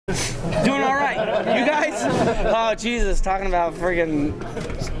Oh, Jesus, talking about friggin'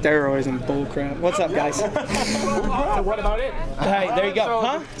 steroids and bullcrap. What's up, guys? So what about it? Hey, there you go.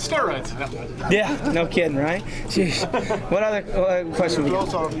 Huh? Steroids. Yeah, no kidding, right? Jeez. What other question we got?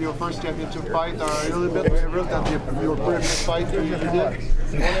 Close of your first championship fight, or a little bit nervous that your previous fight you did?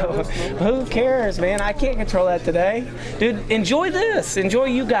 Who cares, man? I can't control that today. Dude, enjoy this. Enjoy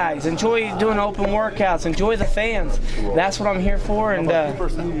you guys. Enjoy doing open workouts. Enjoy the fans. That's what I'm here for. And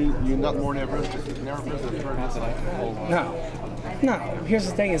personally, you're not more nervous. No. No. Here's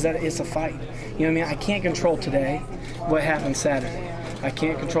the thing: is that it's a fight. You know what I mean? I can't control today. What happens Saturday? I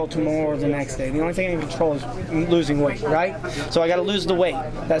can't control tomorrow or the next day. The only thing I can control is losing weight, right? So I got to lose the weight.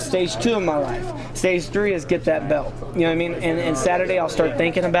 That's stage 2 of my life. Stage 3 is get that belt. You know what I mean? And Saturday I'll start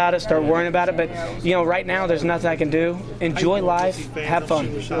thinking about it, start worrying about it. But, you know, right now there's nothing I can do. Enjoy life. Have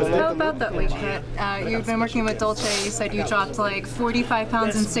fun. How about that weight cut? You've been working with Dolce. You said you dropped like 45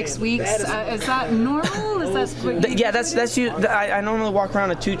 pounds in 6 weeks. Is that normal? Is that yeah, that's you. I normally walk around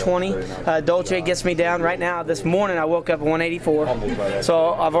at 220. Dolce gets me down. Right now, this morning I woke up at 184.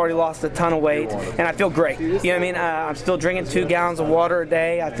 So I've already lost a ton of weight, and I feel great. You know what I mean? I'm still drinking 2 gallons of water a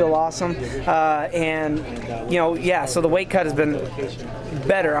day. I feel awesome. And, you know, yeah, so the weight cut has been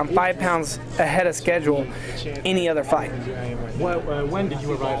better. I'm 5 pounds ahead of schedule any other fight. When did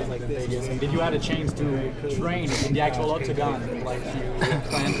you arrive in Vegas? And did you have a chance to train in the actual octagon like you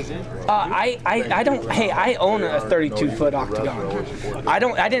planned to do? I don't. Hey, I own a 32-foot octagon. I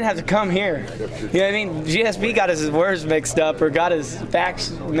didn't have to come here. You know what I mean? GSP got his words mixed up or got his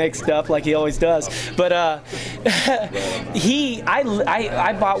facts mixed up like he always does. But I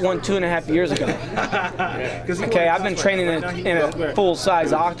bought one 2.5 years ago. Okay, I've been training in a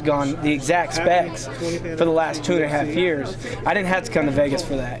full-size octagon, the exact specs, for the last 2.5 years. I didn't have to come to Vegas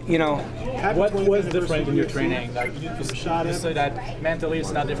for that, you know. What was different in your training? Like you say that mentally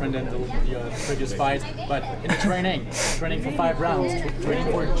it's not different than your previous fights, but in the training for 5 rounds,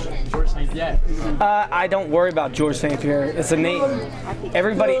 training for George St-Pierre. I don't worry about George St-Pierre. It's a name.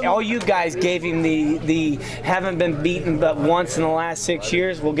 Everybody, all you guys gave him the haven't been beaten but once in the last 6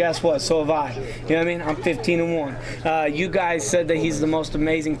 years. Well, guess what? So have I. You know what I mean? I'm 15-1. You guys said that he's the most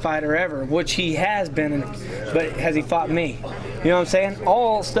amazing fighter ever, which he has been, but has he fought me? You know what I'm saying?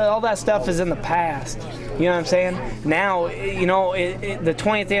 All that stuff is in the past. You know what I'm saying? Now, you know, the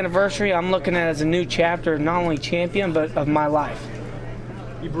 20th anniversary, I'm looking at it as a new chapter, not only champion, but of my life.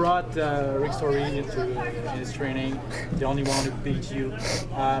 You brought Rick Story into his training, the only one who beat you.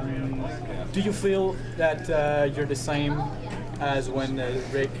 Do you feel that you're the same as when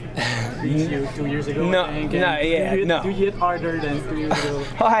Rick beat you 2 years ago? No, no. Do you hit harder than 2 years ago?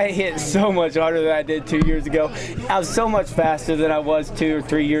 I hit so much harder than I did 2 years ago. I was so much faster than I was 2 or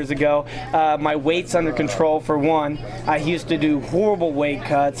 3 years ago. My weight's under control, for one. I used to do horrible weight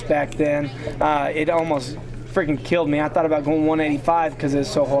cuts back then. It almost freaking killed me. I thought about going 185 because it's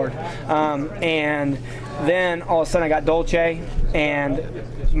so hard. And then all of a sudden I got Dolce, and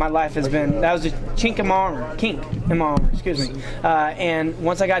my life has been, that was a kink in my armor, excuse me. And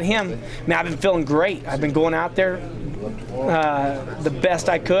once I got him, man, I've been feeling great. I've been going out there the best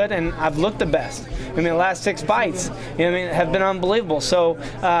I could, and I've looked the best. I mean, the last 6 fights, you know what I mean, have been unbelievable. So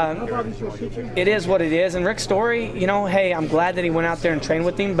it is what it is. And Rick Story, you know, hey, I'm glad that he went out there and trained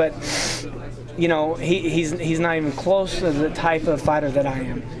with him, but you know, he's not even close to the type of fighter that I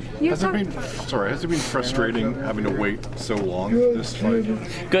am. Has it been frustrating having to wait so long for this fight?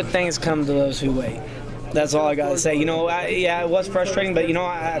 Good things come to those who wait. That's all I got to say. You know, yeah, it was frustrating, but, you know,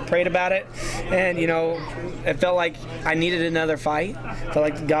 I prayed about it, and, you know, it felt like I needed another fight. Felt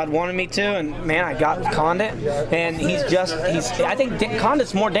like God wanted me to, and, man, I got Condit, and I think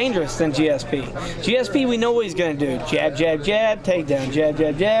Condit's more dangerous than GSP. GSP, we know what he's going to do. Jab, jab, jab, takedown. Jab,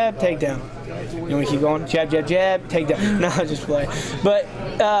 jab, jab, takedown. You want me to keep going? Jab, jab, jab, takedown. No, just play. But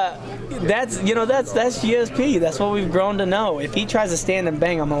that's GSP. That's what we've grown to know. If he tries to stand and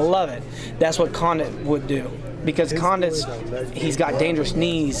bang, I'm gonna love it. That's what Condit would do. Because Condit's, he's got dangerous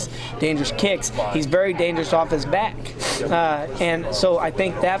knees, dangerous kicks. He's very dangerous off his back. And so I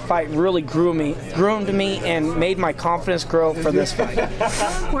think that fight really groomed me and made my confidence grow for this fight.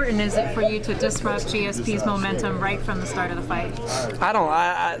 How important is it for you to disrupt GSP's momentum right from the start of the fight? I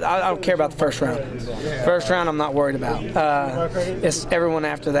don't care about the first round. First round I'm not worried about. It's everyone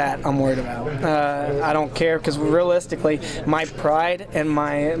after that I'm worried about. I don't care, because realistically my pride and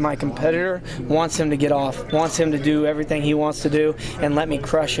my competitor wants him to get off, wants wants him to do everything he wants to do and let me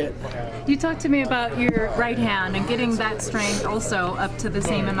crush it. You talked to me about your right hand and getting that strength also up to the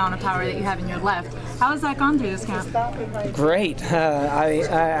same amount of power that you have in your left. How has that gone through this camp? Great.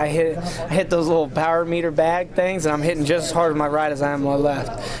 I hit those little power meter bag things, and I'm hitting just as hard with my right as I am my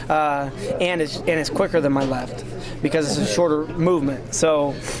left. And it's quicker than my left because it's a shorter movement.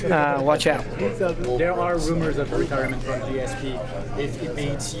 So watch out. There are rumors of retirement from GSP. If he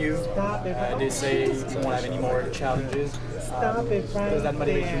beats you, they say you won't have any more challenges. Does that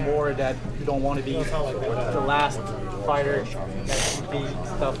motivate you more that you don't want to be the last fighter that you beat,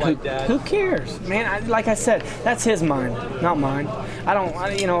 stuff like that? Who cares, man? Like I said, that's his mind, not mine.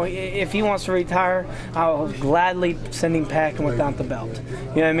 You know, if he wants to retire, I'll gladly send him packing without the belt.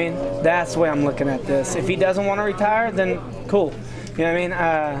 You know what I mean? That's the way I'm looking at this. If he doesn't want to retire, then cool. You know what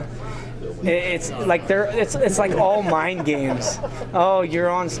I mean? It's like all mind games. Oh, you're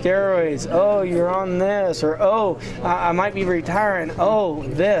on steroids. Oh, you're on this. Or oh, I might be retiring. Oh,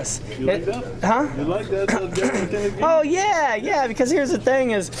 this. Huh? You like that? Oh yeah. Because here's the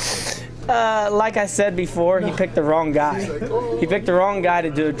thing is, like I said before, he picked the wrong guy. He picked the wrong guy to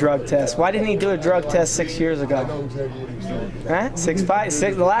do a drug test. Why didn't he do a drug test 6 years ago? Huh? 6 fights.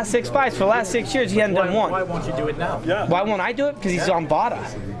 The last 6 fights for the last 6 years, he hadn't done one. Why won't you do it now? Yeah. Why won't I do it? Because he's on VADA.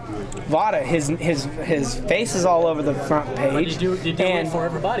 VADA, his face is all over the front page. But you do it for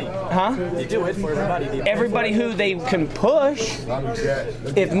everybody. Huh? You do it for everybody. Everybody who they can push.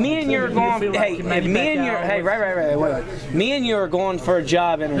 If me and you are going, me and you are going for a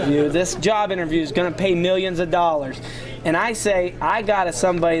job interview. This job interview is going to pay millions of dollars, and I say I got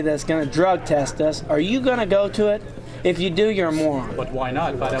somebody that's going to drug test us. Are you going to go to it? If you do, you're a moron. But why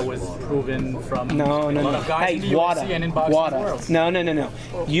not? But that was proven from a no. lot of guys in the UFC and in boxing world. No.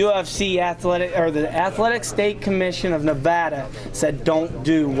 UFC athletic, or the Athletic State Commission of Nevada said don't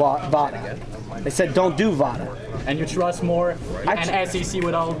do VADA. They said don't do VADA. And you trust more an SEC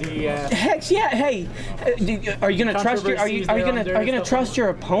with all the heck yeah. Hey, are you gonna trust your trust your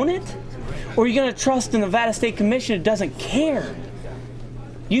opponent, or are you gonna trust the Nevada State Commission who doesn't care?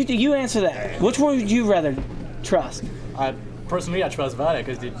 You answer that. Which one would you rather trust? Personally, I trust VADA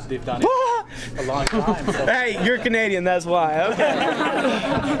because they've done it a long time. So. Hey, you're Canadian, that's why.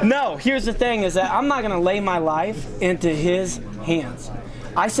 Okay. No, here's the thing: is that I'm not gonna lay my life into his hands.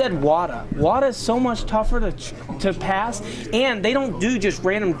 I said WADA. WADA is so much tougher to pass, and they don't do just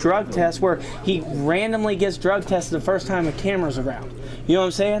random drug tests where he randomly gets drug tested the first time a camera's around. You know what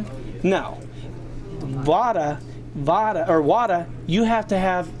I'm saying? No. WADA, you have to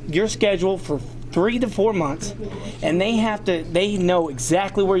have your schedule for 3 to 4 months, and they know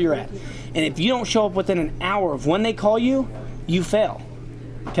exactly where you're at. And if you don't show up within an hour of when they call you, you fail.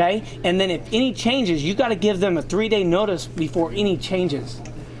 Okay? And then if any changes, you got to give them a 3-day notice before any changes.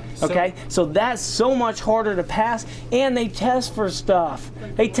 Okay? So that's so much harder to pass, and they test for stuff.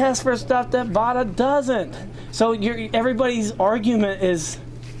 They test for stuff that VADA doesn't. So everybody's argument is,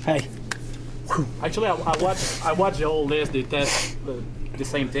 hey. Actually, I watched the whole list. They test the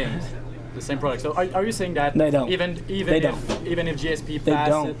same things. The same product. So are you saying that they don't? Even if GSP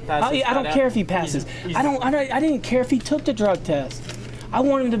passes, I don't care if he passes. I didn't care if he took the drug test. I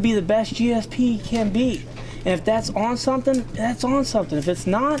want him to be the best GSP he can be. And if that's on something, that's on something. If it's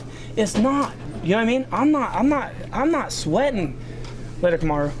not, it's not. You know what I mean? I'm not sweating. Later,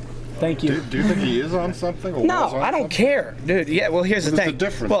 Kamaru. Thank you. Do you think he is on something? Or no, I don't care, dude. Yeah, well, here's the thing.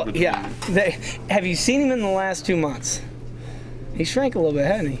 Difference well, yeah. Have you seen him in the last 2 months? He shrank a little bit,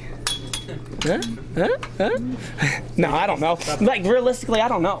 hasn't he? Huh? No, I don't know. Like, realistically, I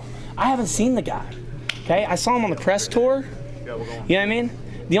don't know. I haven't seen the guy. Okay? I saw him on the press tour. You know what I mean?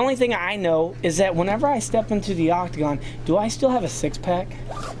 The only thing I know is that whenever I step into the octagon, do I still have a six-pack?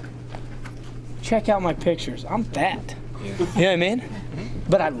 Check out my pictures. I'm fat. You know what I mean?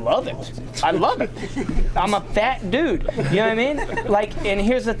 But I love it. I love it. I'm a fat dude. You know what I mean? Like, and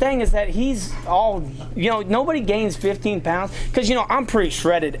here's the thing is that he's all, nobody gains 15 pounds. Because, I'm pretty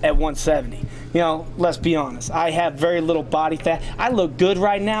shredded at 170. Let's be honest. I have very little body fat. I look good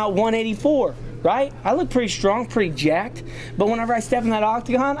right now at 184. Right? I look pretty strong, pretty jacked. But whenever I step in that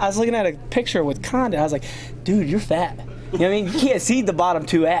octagon, I was looking at a picture with Condit. I was like, dude, you're fat. You know what I mean? You can't see the bottom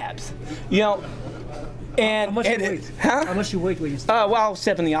 2 abs. And, how much you weight? Huh? How much you weight when you step? Well, I'll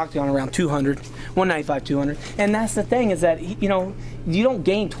step in the octagon around 200, 195, 200. And that's the thing is that, you don't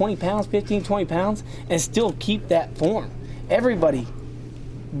gain 20 pounds, 15, 20 pounds, and still keep that form. Everybody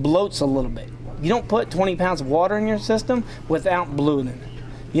bloats a little bit. You don't put 20 pounds of water in your system without bloating.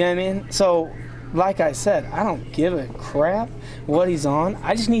 You know what I mean? So, like I said, I don't give a crap what he's on.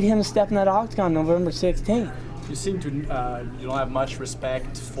 I just need him to step in that octagon November 16th. You seem to, you don't have much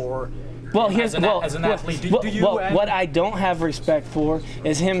respect for Well, here's as an athlete. What I don't have respect for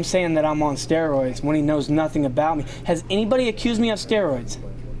is him saying that I'm on steroids when he knows nothing about me. Has anybody accused me of steroids?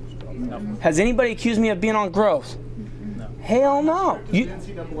 No. Has anybody accused me of being on growth? No. Hell no.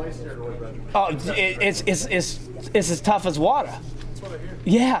 It's as tough as water.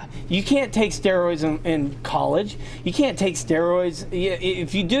 Yeah, you can't take steroids in college. You can't take steroids.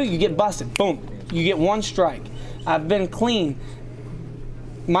 If you do, you get busted. Boom. You get one strike. I've been clean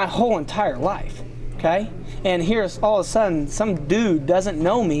my whole entire life, okay? And here's all of a sudden some dude doesn't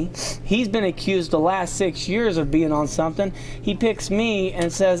know me. He's been accused the last 6 years of being on something. He picks me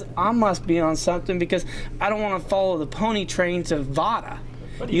and says I must be on something because I don't want to follow the pony train to VADA.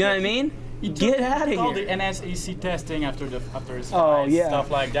 You know what I mean? Get out of here. All the NSAC testing after his oh, fight, yeah.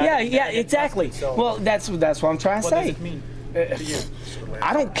 stuff like that. Yeah, exactly. So well, that's what I'm trying to say. What does it mean to you?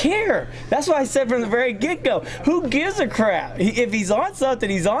 I don't care. That's why I said from the very get-go, who gives a crap? If he's on something,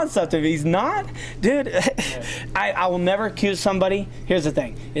 he's on something. If he's not, dude, I will never accuse somebody. Here's the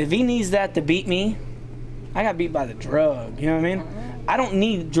thing. If he needs that to beat me, I got beat by the drug. You know what I mean? I don't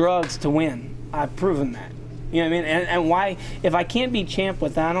need drugs to win. I've proven that. You know what I mean? And why, if I can't be champ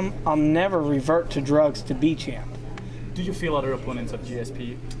without them, I'll never revert to drugs to be champ. Do you feel other opponents of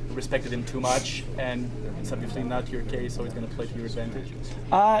GSP respected him too much, and it's obviously not your case, so it's going to play to your advantage?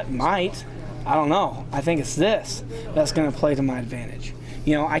 Might. I don't know. I think it's this that's going to play to my advantage.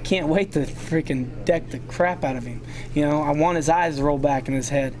 You know, I can't wait to freaking deck the crap out of him. You know, I want his eyes to roll back in his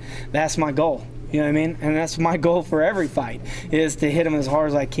head. That's my goal. You know what I mean? And that's my goal for every fight, is to hit him as hard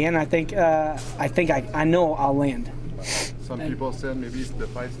as I can. I know I'll land. Some people said maybe if the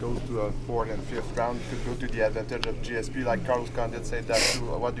fight goes to a 4th and 5th round, it could go to the advantage of GSP, like Carlos Condit said that too.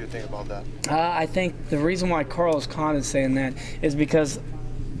 What do you think about that? I think the reason why Carlos Condit is saying that is because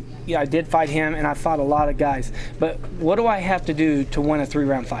I did fight him and I fought a lot of guys. But what do I have to do to win a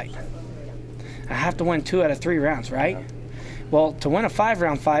 3-round fight? I have to win 2 out of 3 rounds, right? Yeah. Well, to win a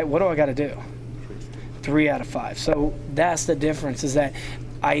 5-round fight, what do I got to do? 3 out of 5. So that's the difference, is that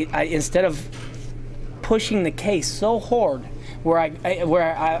I instead of pushing the case so hard, where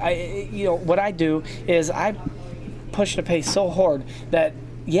I you know, what I do is I push the pace so hard that,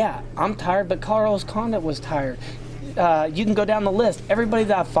 yeah, I'm tired, but Carlos Condit was tired. You can go down the list. Everybody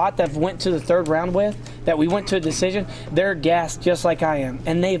that I fought that went to the 3rd round with, that we went to a decision, they're gassed just like I am,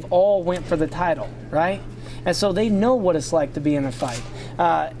 and they've all went for the title, right? And so they know what it's like to be in a fight.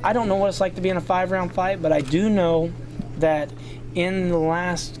 I don't know what it's like to be in a 5-round fight, but I do know that in the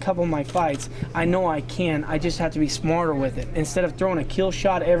last couple of my fights, I know I can. I just have to be smarter with it. Instead of throwing a kill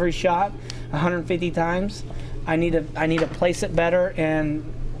shot every shot 150 times, I need to place it better and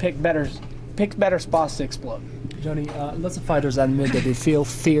pick better spots to explode. Johnny, lots of fighters admit that they feel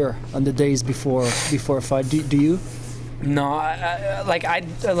fear on the days before a fight. Do you? No,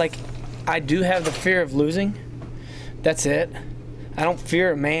 I do have the fear of losing. That's it. I don't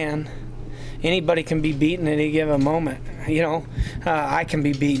fear a man. Anybody can be beaten at any given moment. You know, I can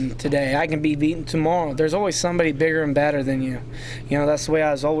be beaten today. I can be beaten tomorrow. There's always somebody bigger and better than you. You know, that's the way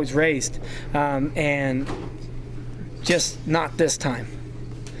I was always raised. And just not this time.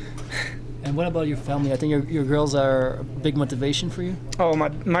 And what about your family? I think your girls are a big motivation for you. Oh,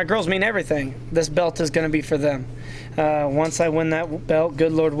 my girls mean everything. This belt is going to be for them. Once I win that belt,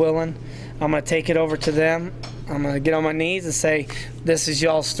 good Lord willing, I'm going to take it over to them. I'm going to get on my knees and say, this is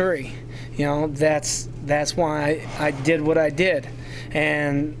y'all's 3. You know, that's why I did what I did,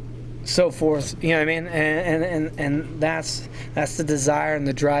 and so forth. You know what I mean? And that's the desire and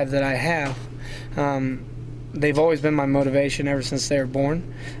the drive that I have. They've always been my motivation ever since they were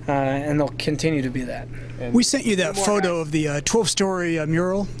born, and they'll continue to be that. We sent you that photo of the 12-story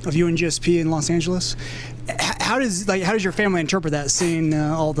mural of you and GSP in Los Angeles. How does your family interpret that? Seeing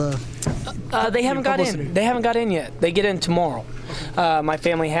all the they haven't got in. They haven't got in yet. They get in tomorrow. My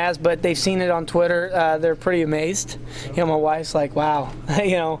family has, but they've seen it on Twitter. They're pretty amazed. You know, my wife's like, "Wow,"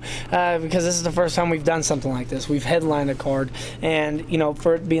 you know, because this is the first time we've done something like this. We've headlined a card, and you know,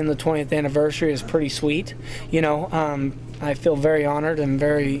 for it being the 20th anniversary is pretty sweet. You know, I feel very honored and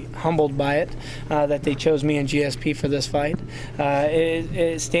very humbled by it that they chose me and GSP for this fight.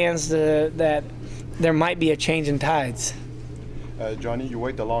 It stands that there might be a change in tides. Johnny, you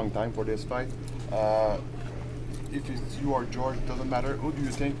wait a long time for this fight. If it's you or George, it doesn't matter. Who do you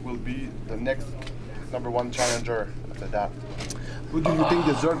think will be the next #1 challenger after that? Who do you think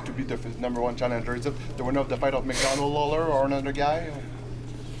deserves to be the #1 challenger? Is it the winner of the fight of McDonald Lawler or another guy?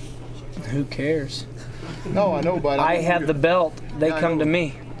 Who cares? No, I know, but I have the belt. They come to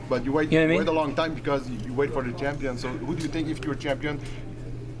me. But you wait, you know what I mean? Wait a long time because you wait for the champion. So who do you think, if you're champion?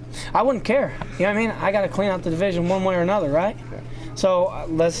 I wouldn't care. You know what I mean? I got to clean out the division one way or another, right? So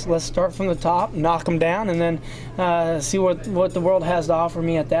let's start from the top, knock them down, and then see what the world has to offer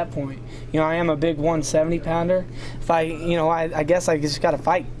me at that point. You know, I am a big 170 pounder. If I guess I just got to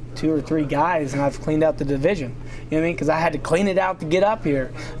fight 2 or 3 guys, and I've cleaned out the division. You know what I mean? Because I had to clean it out to get up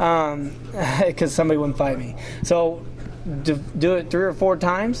here, because somebody wouldn't fight me. So do it 3 or 4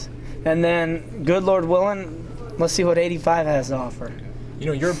 times, and then, good Lord willing, let's see what 85 has to offer. You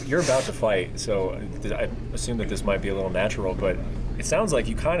know, you're about to fight, so I assume that this might be a little natural, but it sounds like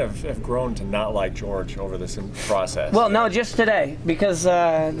you kind of have grown to not like George over this process. Well, no, just today, because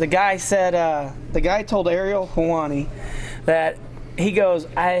the guy said, the guy told Ariel Helwani that he goes,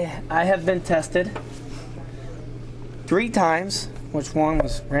 I have been tested 3 times, which one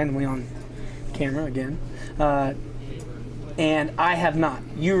was randomly on camera again, and I have not.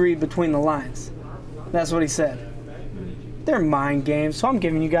 You read between the lines. That's what he said. They're mind games, so I'm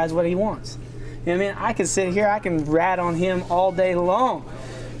giving you guys what he wants. You know what I mean? I can sit here, I can rat on him all day long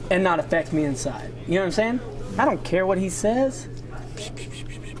and not affect me inside. You know what I'm saying? I don't care what he says.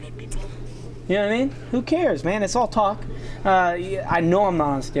 You know what I mean? Who cares, man? It's all talk. I know I'm not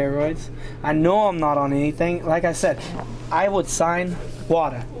on steroids. I know I'm not on anything. Like I said, I would sign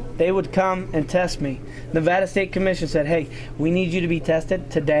WADA. They would come and test me. Nevada State Commission said, hey, we need you to be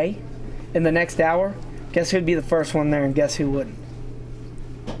tested today in the next hour. Guess who'd be the first one there, and guess who wouldn't?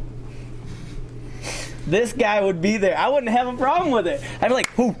 This guy would be there. I wouldn't have a problem with it. I'd be like,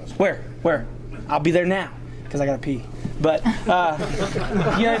 who? Where? I'll be there now, because I gotta pee. But, you know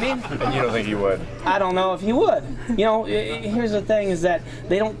what I mean? And you don't think he would? I don't know if he would. You know, here's the thing is that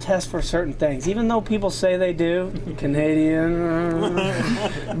they don't test for certain things. Even though people say they do, Canadian,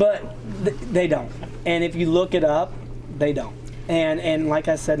 but they don't. And if you look it up, they don't. And like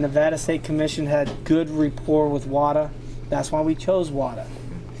I said, Nevada State Commission had good rapport with WADA. That's why we chose WADA.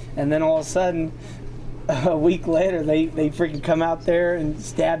 And then all of a sudden, a week later, they freaking come out there and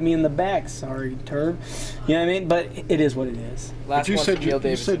stab me in the back. Sorry, turd. You know what I mean? But it is what it is. But you said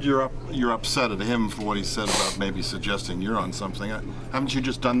you're upset at him for what he said about maybe suggesting you're on something. Haven't you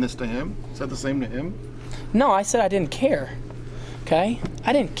just done this to him? Said the same to him? No, I said I didn't care. Okay?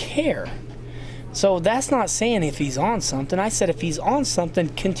 I didn't care. So that's not saying if he's on something. I said if he's on something,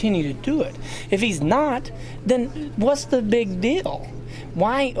 continue to do it. If he's not, then what's the big deal?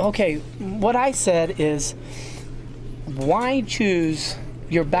 Why? Okay, what I said is, why choose?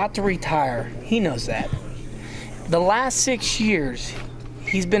 You're about to retire. He knows that. The last 6 years,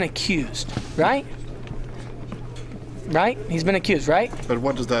 he's been accused, right? Right? He's been accused, right? But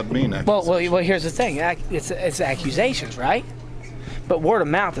what does that mean? Well, here's the thing. It's accusations, right? But word of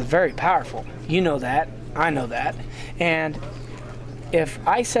mouth is very powerful. You know that. I know that. And if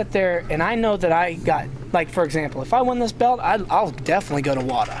I sit there and I know that I got, like, for example, if I win this belt, I'll definitely go to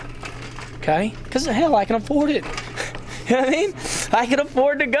WADA. Okay? Because, hell, I can afford it. You know what I mean? I can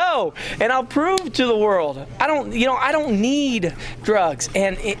afford to go, and I'll prove to the world. I don't need drugs.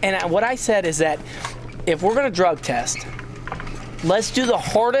 And what I said is that if we're going to drug test, let's do the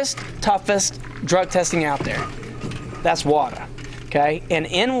hardest, toughest drug testing out there. That's WADA. Okay, and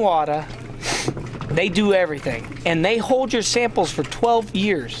in WADA, they do everything, and they hold your samples for 12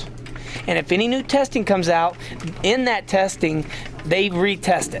 years. And if any new testing comes out, in that testing, they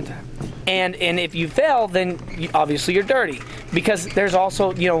retest it. And if you fail, then obviously you're dirty, because there's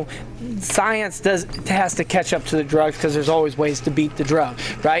also, you know, science has to catch up to the drugs, because there's always ways to beat the drug,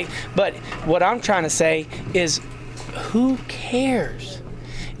 right? But what I'm trying to say is, who cares?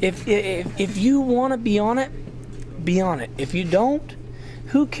 If you want to be on it, be on it. If you don't,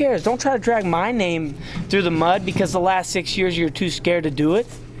 who cares? Don't try to drag my name through the mud because the last 6 years you're too scared to do it.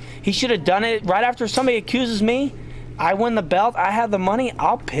 He should have done it right after somebody accuses me. I win the belt, I have the money,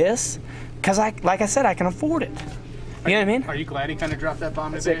 I'll piss, because like I said, I can afford it. You know what I mean? Are you glad he kind of dropped that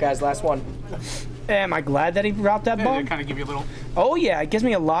bomb today? That's it, guys. Last one. Am I glad that he dropped that bomb? Did it kind of give you a little... Oh yeah, it gives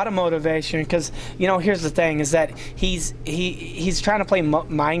me a lot of motivation, because, you know, here's the thing, is that he's trying to play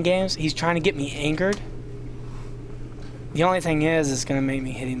mind games. He's trying to get me angered. The only thing is, it's going to make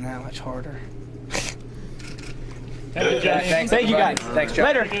me hit him that much harder. Thank you, guys. Thank you, guys. Thanks, Joe.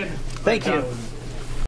 Later. Thank you.